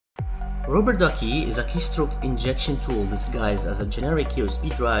Rubber Ducky is a keystroke injection tool disguised as a generic USB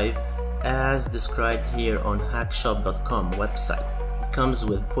drive as described here on hackshop.com website. It comes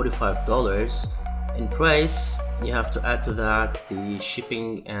with $45 in price. You have to add to that the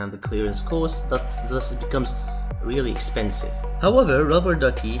shipping and the clearance cost, thus it becomes really expensive. However, Rubber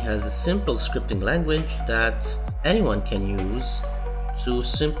Ducky has a simple scripting language that anyone can use to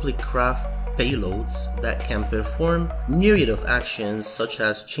simply craft payloads that can perform myriad of actions such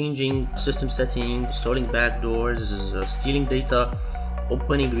as changing system settings, installing backdoors, stealing data,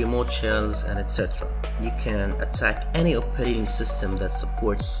 opening remote shells, and etc. You can attack any operating system that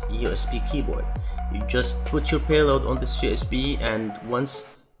supports USB keyboard. You just put your payload on this USB, and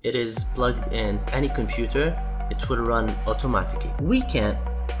once it is plugged in any computer, it will run automatically. We can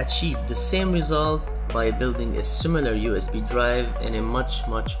achieve the same result by building a similar USB drive in a much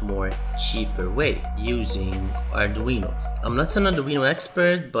more cheaper way using Arduino. I'm not an Arduino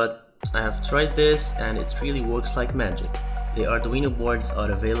expert, but I have tried this and it really works like magic. The Arduino boards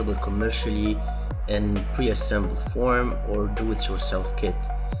are available commercially in pre-assembled form or do-it-yourself kit.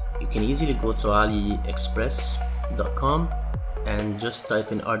 You can easily go to aliexpress.com and just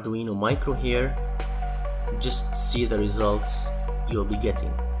type in Arduino Micro here. Just see the results you'll be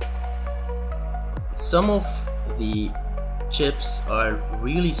getting. Some of the chips are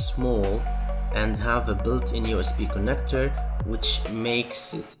really small and have a built-in USB connector, which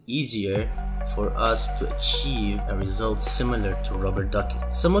makes it easier for us to achieve a result similar to Rubber Ducky.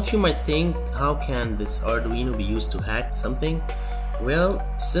 Some of you might think, how can this Arduino be used to hack something? Well,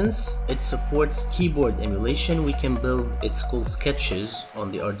 since it supports keyboard emulation, we can build, it's called sketches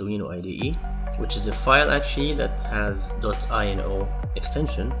on the Arduino IDE, which is a file actually that has .ini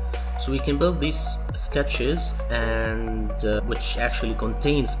extension. So we can build these sketches and which actually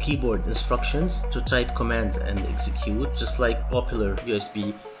contains keyboard instructions to type commands and execute, just like popular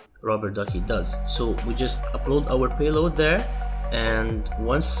USB Rubber Ducky does. So we just upload our payload there, and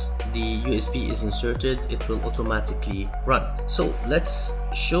once the USB is inserted, it will automatically run. So let's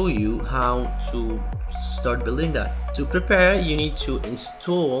show you how to start building that. To prepare, you need to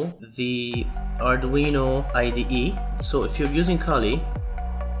install the Arduino IDE. So if you're using Kali,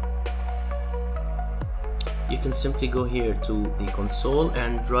 you can simply go here to the console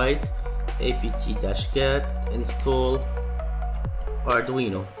and write apt-get install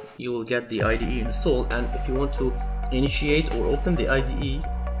Arduino. You will get the IDE installed, and if you want to initiate or open the IDE,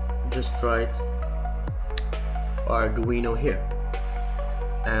 just write Arduino here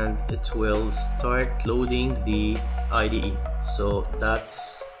and it will start loading the IDE. So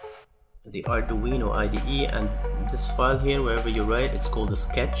that's the Arduino IDE, and this file here, wherever you write, it's called a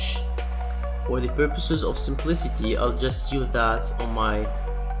sketch. For the purposes of simplicity, I'll just use that on my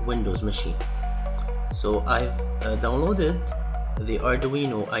Windows machine. So I've downloaded the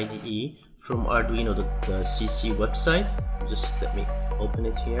Arduino IDE from arduino.cc website. Just let me open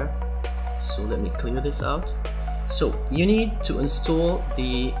it here. So let me clear this out. So you need to install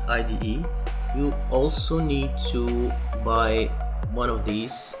the IDE. You also need to buy one of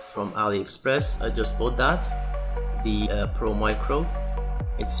these from AliExpress. I just bought that, the Pro Micro.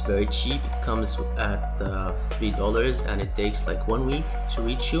 It's very cheap. It comes at $3 and it takes like 1 week to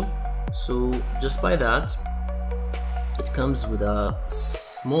reach you. So just buy that. It comes with a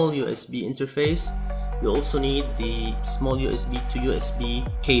small USB interface. You also need the small USB to USB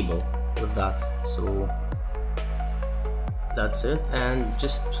cable with that. So that's it, and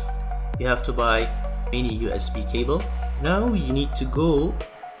just you have to buy mini USB cable. Now you need to go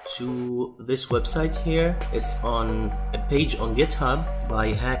to this website here. It's on a page on GitHub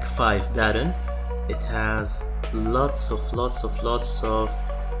by Hack5Darren. It has lots of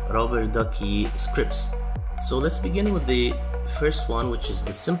Rubber Ducky scripts. So let's begin with the first one, which is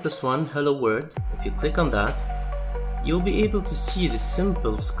the simplest one, Hello World. If you click on that, you'll be able to see the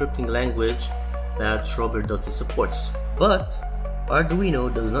simple scripting language that Rubber Ducky supports. But Arduino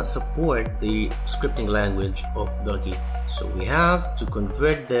does not support the scripting language of Ducky. So we have to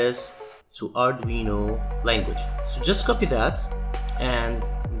convert this to Arduino language. So just copy that and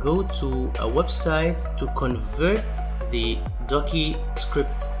go to a website to convert the Ducky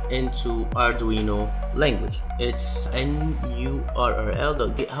script into Arduino language. It's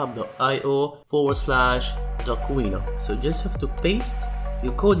nurl.github.io/Duckwino. So just have to paste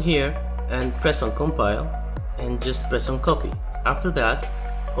your code here and press on compile and just press on copy. After that,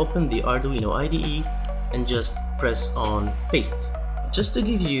 open the Arduino IDE and just press on paste. Just to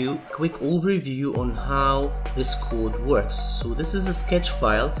give you a quick overview on how this code works. So this is a sketch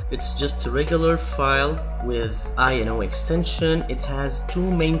file. It's just a regular file with INO extension. It has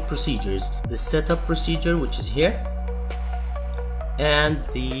two main procedures: the setup procedure, which is here, and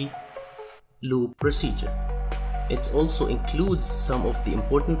the loop procedure. It also includes some of the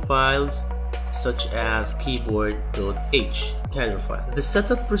important files such as keyboard.h header file. The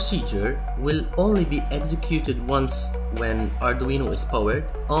setup procedure will only be executed once when Arduino is powered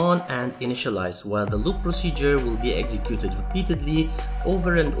on and initialized, while the loop procedure will be executed repeatedly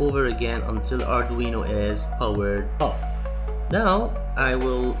over and over again until Arduino is powered off. Now I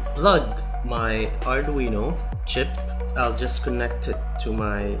will plug my Arduino chip. I'll just connect it to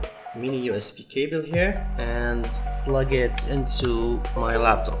my mini USB cable here and plug it into my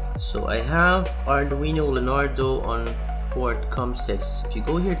laptop. So I have Arduino Leonardo on port COM6. If you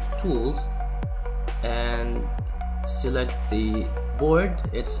go here to tools and select the board,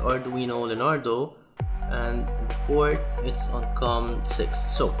 it's Arduino Leonardo, and the port, it's on COM6.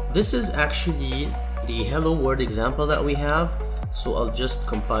 So this is actually the hello world example that we have. So I'll just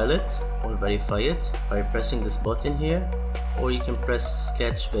compile it or verify it by pressing this button here, or you can press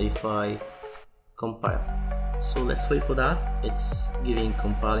sketch, verify, compile. So let's wait for that. It's giving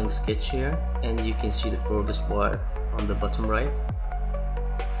compiling sketch here, and you can see the progress bar on the bottom right.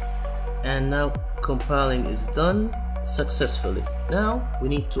 And now compiling is done successfully. Now we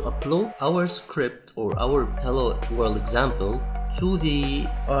need to upload our script or our hello world example to the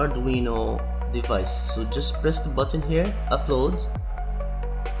Arduino device. So just press the button here, upload,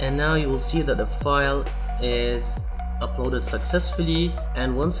 and now you will see that the file is uploaded successfully,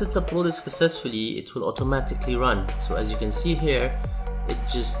 and once it's uploaded successfully it will automatically run. So as you can see here, it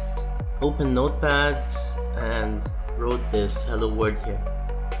just opened Notepad and wrote this hello world here.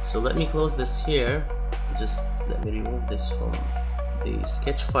 So let me close this here, just let me remove this from the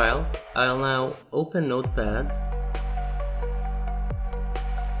sketch file. I'll now open Notepad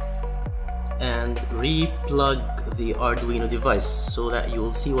and re-plug the Arduino device so that you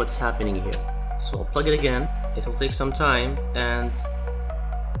will see what's happening here. So I'll plug it again. It will take some time and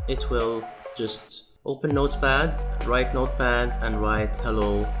it will just open Notepad, write Notepad, and write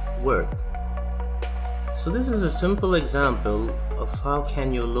hello world. So this is a simple example of how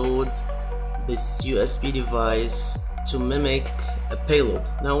can you load this USB device to mimic a payload.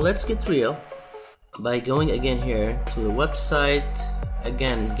 Now let's get real by going again here to the website,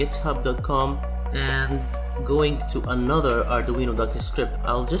 again github.com, and going to another Arduino Ducky script.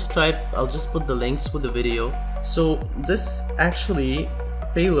 I'll just put the links with the video. So this actually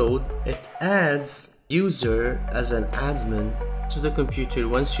payload, it adds user as an admin to the computer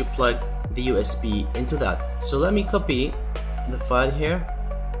once you plug the USB into that. So let me copy the file here.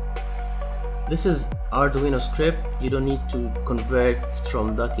 This is Arduino script. You don't need to convert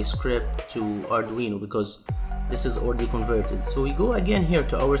from Ducky script to Arduino because this is already converted. So we go again here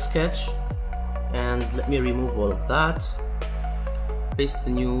to our sketch, and let me remove all of that, paste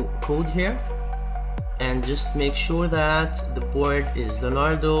the new code here, and just make sure that the board is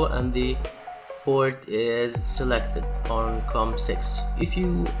Leonardo and the port is selected on COM6. If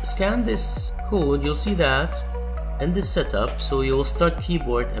you scan this code, you'll see that in this setup, so you will start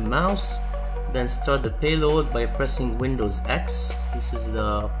keyboard and mouse, then start the payload by pressing Windows X. This is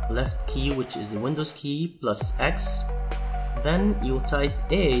the left key, which is the Windows key, plus X. Then you'll type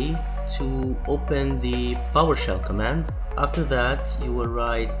A to open the PowerShell command. After that you will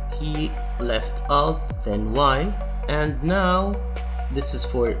write key left Alt, then Y, and now this is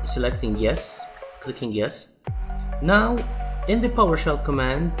for selecting yes, clicking yes. Now in the PowerShell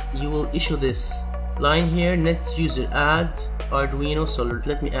command you will issue this line here, net user add Arduino. So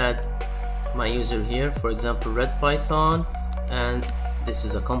let me add my user here, for example red Python, and this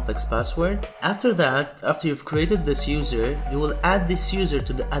is a complex password. After that, after you've created this user, you will add this user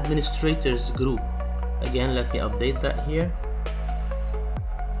to the administrators group. Again, let me update that here,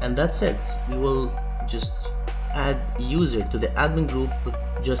 and that's it. You will just add user to the admin group with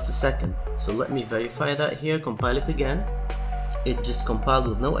just a second. So let me verify that here, compile it again. It just compiled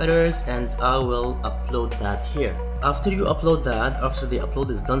with no errors, and I will upload that here. After you upload that, after the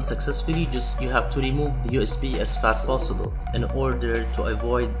upload is done successfully, you have to remove the USB as fast as possible in order to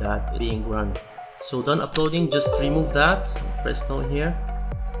avoid that being run. So done uploading, just remove that, press no here.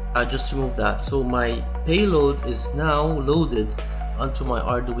 I just removed that. So my payload is now loaded onto my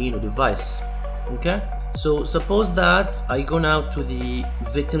Arduino device. Okay, so suppose that I go now to the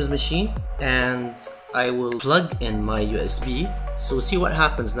victim's machine and I will plug in my USB. So see what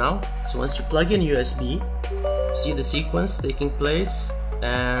happens now. So once you plug in USB, see the sequence taking place,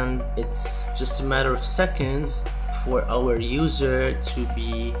 and it's just a matter of seconds for our user to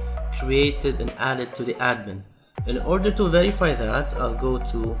be created and added to the admin. In order to verify that, I'll go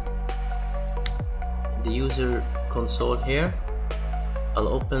to the user console here. I'll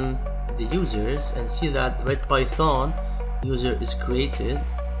open the users and see that red Python user is created.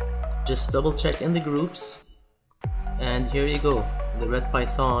 Just double check in the groups, and here you go. The red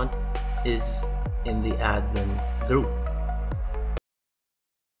Python is in the admin group.